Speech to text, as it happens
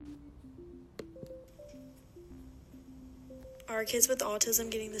Are kids with autism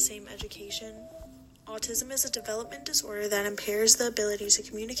getting the same education? Autism is a development disorder that impairs the ability to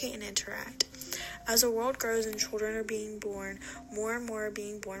communicate and interact. As the world grows and children are being born, more and more are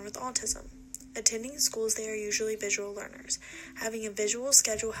being born with autism. Attending schools, they are usually visual learners. Having a visual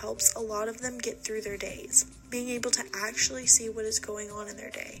schedule helps a lot of them get through their days, being able to actually see what is going on in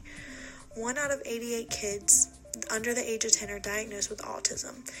their day. 1 out of 88 kids under the age of 10 are diagnosed with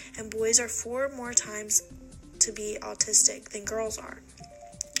autism, and boys are 4 more times to be autistic than girls are.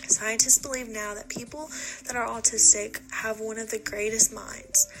 Scientists believe now that people that are autistic have one of the greatest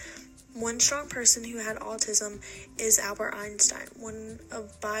minds. One strong person who had autism is Albert Einstein, one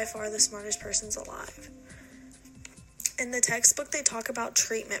of by far the smartest persons alive. In the textbook, they talk about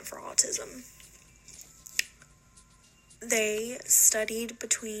treatment for autism. They studied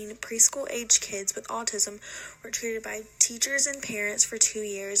between preschool-age kids with autism were treated by teachers and parents for 2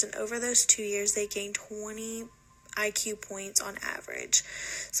 years, and over those 2 years, they gained 20 IQ points on average.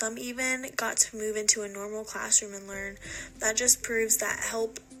 Some even got to move into a normal classroom and learn. That just proves that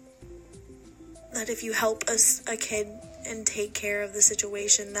if you help a kid and take care of the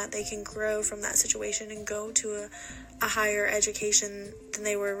situation, that they can grow from that situation and go to a higher education than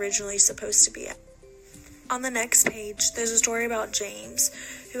they were originally supposed to be at. On the next page, there's a story about James,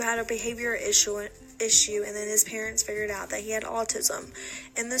 who had a behavior issue, and then his parents figured out that he had autism.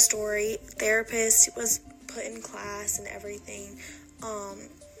 In the story, therapist was put in class and everything.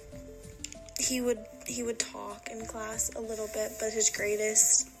 He would talk in class a little bit, but his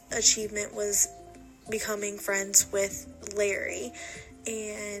greatest achievement was becoming friends with Larry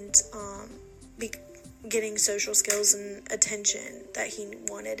and getting social skills and attention that he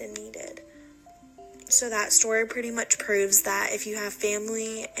wanted and needed. So that story pretty much proves that if you have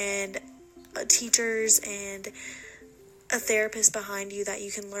family and teachers and a therapist behind you, that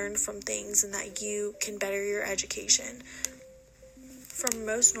you can learn from things and that you can better your education. For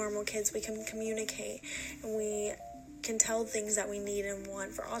most normal kids, we can communicate and we can tell things that we need and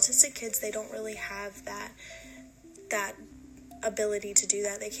want. For autistic kids, they don't really have that ability to do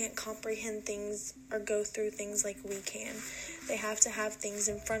that. They can't comprehend things or go through things like we can. They have to have things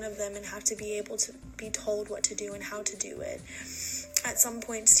in front of them and have to be able to be told what to do and how to do it. At some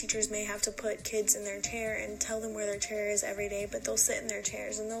points, teachers may have to put kids in their chair and tell them where their chair is every day, but they'll sit in their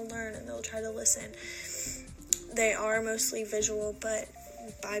chairs and they'll learn and they'll try to listen. They are mostly visual, but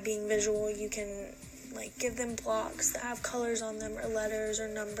by being visual, you can give them blocks that have colors on them or letters or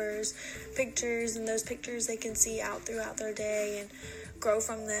numbers, pictures, and those pictures they can see out throughout their day and grow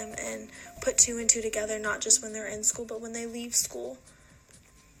from them and put 2 and 2 together, not just when they're in school, but when they leave school.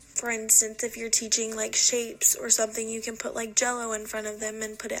 For instance, if you're teaching shapes or something, you can put Jello in front of them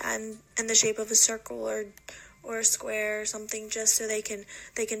and put it in the shape of a circle or a square or something, just so they can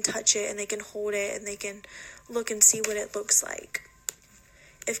touch it and they can hold it and they can look and see what it looks like.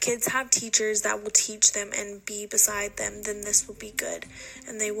 If kids have teachers that will teach them and be beside them, then this will be good.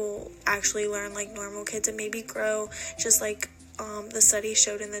 And they will actually learn like normal kids and maybe grow just like the study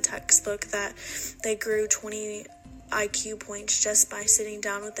showed in the textbook, that they grew 20 IQ points just by sitting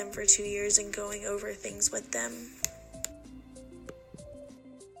down with them for 2 years and going over things with them.